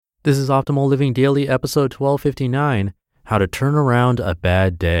This is Optimal Living Daily, episode 1259, How to Turn Around a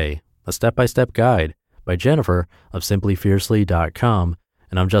Bad Day, a step-by-step guide by Jennifer of simplyfiercely.com.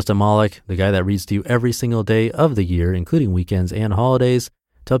 And I'm Justin Malik, the guy that reads to you every single day of the year, including weekends and holidays,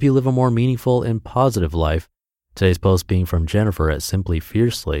 to help you live a more meaningful and positive life. Today's post being from Jennifer at Simply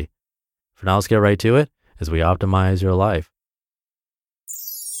Fiercely. For now, let's get right to it as we optimize your life.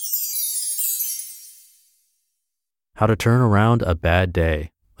 How to Turn Around a Bad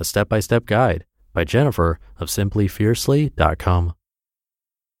Day, a step-by-step guide by Jennifer of simplyfiercely.com.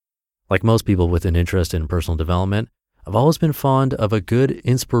 Like most people with an interest in personal development, I've always been fond of a good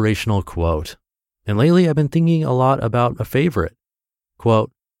inspirational quote. And lately I've been thinking a lot about a favorite.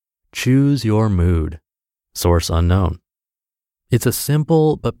 Quote, "Choose your mood." Source unknown. It's a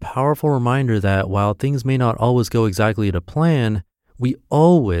simple but powerful reminder that while things may not always go exactly to plan, we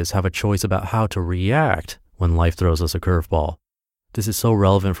always have a choice about how to react when life throws us a curveball. This is so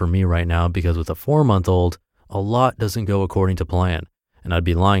relevant for me right now because with a 4-month-old, a lot doesn't go according to plan, and I'd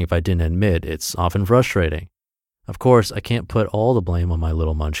be lying if I didn't admit it's often frustrating. Of course, I can't put all the blame on my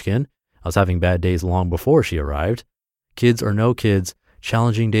little munchkin. I was having bad days long before she arrived. Kids or no kids,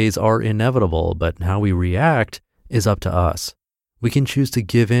 challenging days are inevitable, but how we react is up to us. We can choose to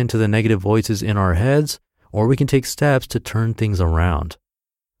give in to the negative voices in our heads, or we can take steps to turn things around.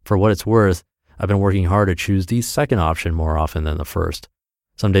 For what it's worth, I've been working hard to choose the second option more often than the first.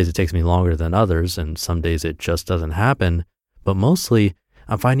 Some days it takes me longer than others, and some days it just doesn't happen. But mostly,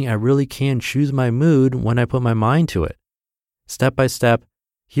 I'm finding I really can choose my mood when I put my mind to it. Step by step,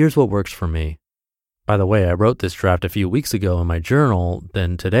 here's what works for me. By the way, I wrote this draft a few weeks ago in my journal.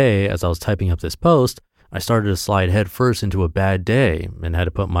 Then today, as I was typing up this post, I started to slide headfirst into a bad day and had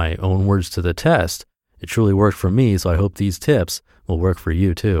to put my own words to the test. It truly worked for me, so I hope these tips will work for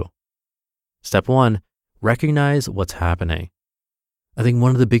you too. Step 1, recognize what's happening. I think one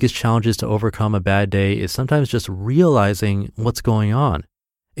of the biggest challenges to overcome a bad day is sometimes just realizing what's going on.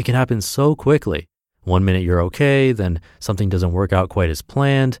 It can happen so quickly. 1 minute you're okay, then something doesn't work out quite as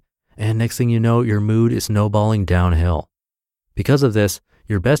planned, and next thing you know, your mood is snowballing downhill. Because of this,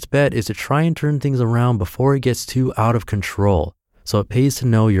 your best bet is to try and turn things around before it gets too out of control, so it pays to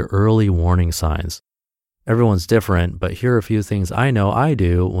know your early warning signs. Everyone's different, but here are a few things I know I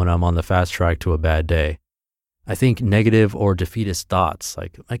do when I'm on the fast track to a bad day. I think negative or defeatist thoughts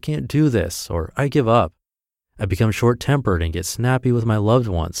like, I can't do this, or I give up. I become short-tempered and get snappy with my loved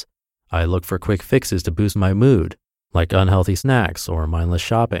ones. I look for quick fixes to boost my mood, like unhealthy snacks or mindless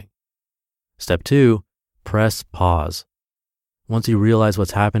shopping. Step 2, press pause. Once you realize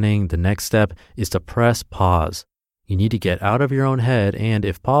what's happening, the next step is to press pause. You need to get out of your own head and,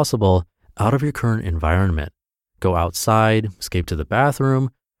 if possible, out of your current environment. Go outside, escape to the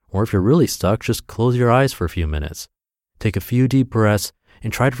bathroom, or if you're really stuck, just close your eyes for a few minutes. Take a few deep breaths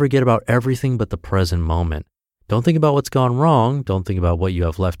and try to forget about everything but the present moment. Don't think about what's gone wrong. Don't think about what you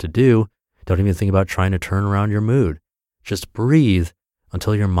have left to do. Don't even think about trying to turn around your mood. Just breathe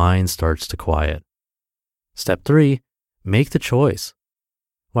until your mind starts to quiet. Step 3, make the choice.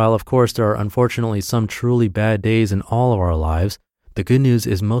 While of course there are unfortunately some truly bad days in all of our lives, the good news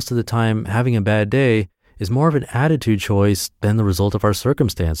is most of the time having a bad day is more of an attitude choice than the result of our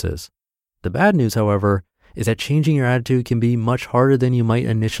circumstances. The bad news, however, is that changing your attitude can be much harder than you might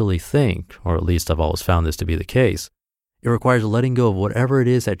initially think, or at least I've always found this to be the case. It requires letting go of whatever it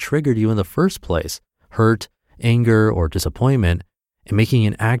is that triggered you in the first place, hurt, anger, or disappointment, and making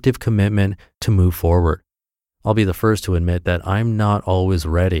an active commitment to move forward. I'll be the first to admit that I'm not always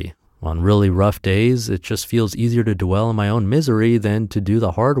ready. On really rough days, it just feels easier to dwell in my own misery than to do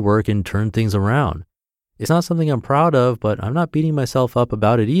the hard work and turn things around. It's not something I'm proud of, but I'm not beating myself up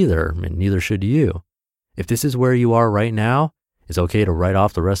about it either, and neither should you. If this is where you are right now, it's okay to write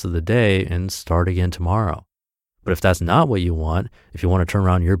off the rest of the day and start again tomorrow. But if that's not what you want, if you want to turn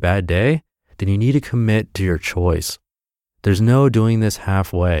around your bad day, then you need to commit to your choice. There's no doing this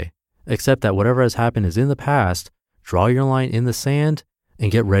halfway, except that whatever has happened is in the past. Draw your line in the sand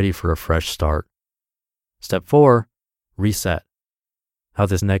and get ready for a fresh start. Step 4, reset. How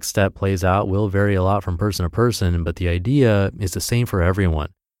this next step plays out will vary a lot from person to person, but the idea is the same for everyone.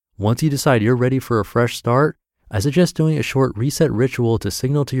 Once you decide you're ready for a fresh start, I suggest doing a short reset ritual to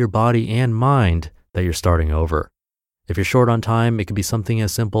signal to your body and mind that you're starting over. If you're short on time, it could be something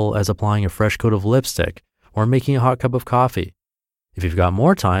as simple as applying a fresh coat of lipstick or making a hot cup of coffee. If you've got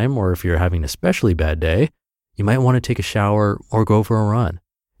more time, or if you're having an especially bad day, you might want to take a shower or go for a run.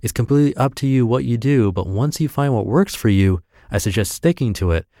 It's completely up to you what you do, but once you find what works for you, I suggest sticking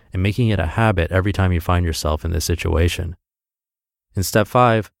to it and making it a habit every time you find yourself in this situation. In step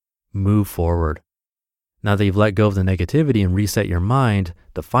 5, move forward. Now that you've let go of the negativity and reset your mind,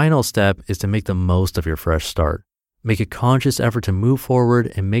 the final step is to make the most of your fresh start. Make a conscious effort to move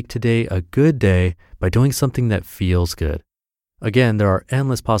forward and make today a good day by doing something that feels good. Again, there are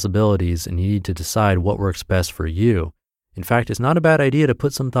endless possibilities and you need to decide what works best for you. In fact, it's not a bad idea to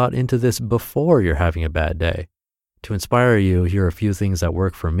put some thought into this before you're having a bad day. To inspire you, here are a few things that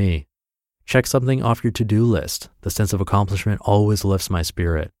work for me. Check something off your to-do list. The sense of accomplishment always lifts my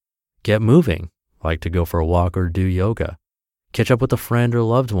spirit. Get moving, like to go for a walk or do yoga. Catch up with a friend or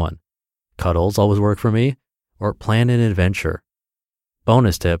loved one. Cuddles always work for me. Or plan an adventure.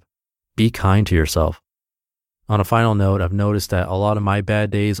 Bonus tip, be kind to yourself. On a final note, I've noticed that a lot of my bad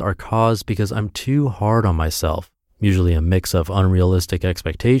days are caused because I'm too hard on myself, usually a mix of unrealistic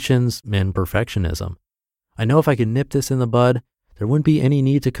expectations and perfectionism. I know if I could nip this in the bud, there wouldn't be any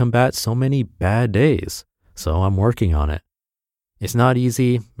need to combat so many bad days, so I'm working on it. It's not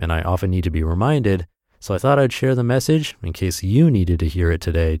easy, and I often need to be reminded, so I thought I'd share the message in case you needed to hear it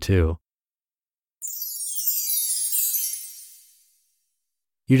today too.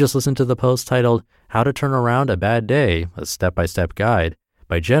 You just listened to the post titled, How to Turn Around a Bad Day, a Step-by-Step Guide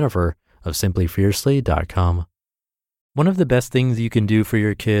by Jennifer of simplyfiercely.com. One of the best things you can do for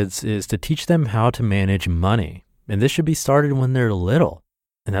your kids is to teach them how to manage money. And this should be started when they're little.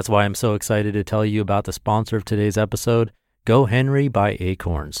 And that's why I'm so excited to tell you about the sponsor of today's episode, GoHenry by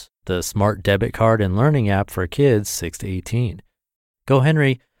Acorns, the smart debit card and learning app for kids 6 to 18.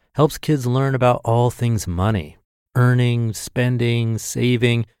 GoHenry helps kids learn about all things money. Earning, spending,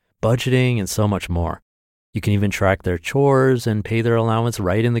 saving, budgeting, and so much more. You can even track their chores and pay their allowance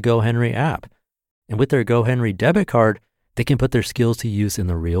right in the GoHenry app. And with their GoHenry debit card, they can put their skills to use in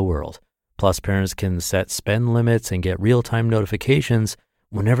the real world. Plus, parents can set spend limits and get real-time notifications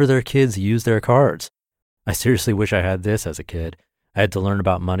whenever their kids use their cards. I seriously wish I had this as a kid. I had to learn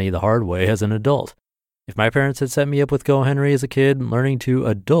about money the hard way as an adult. If my parents had set me up with GoHenry as a kid, learning to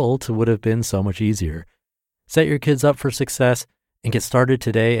adult would have been so much easier. Set your kids up for success and get started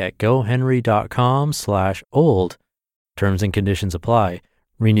today at gohenry.com/old. Terms and conditions apply.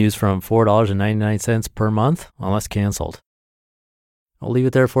 Renews from $4.99 per month unless canceled. I'll leave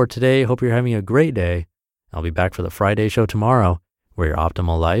it there for today. Hope you're having a great day. I'll be back for the Friday show tomorrow where your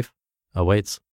optimal life awaits.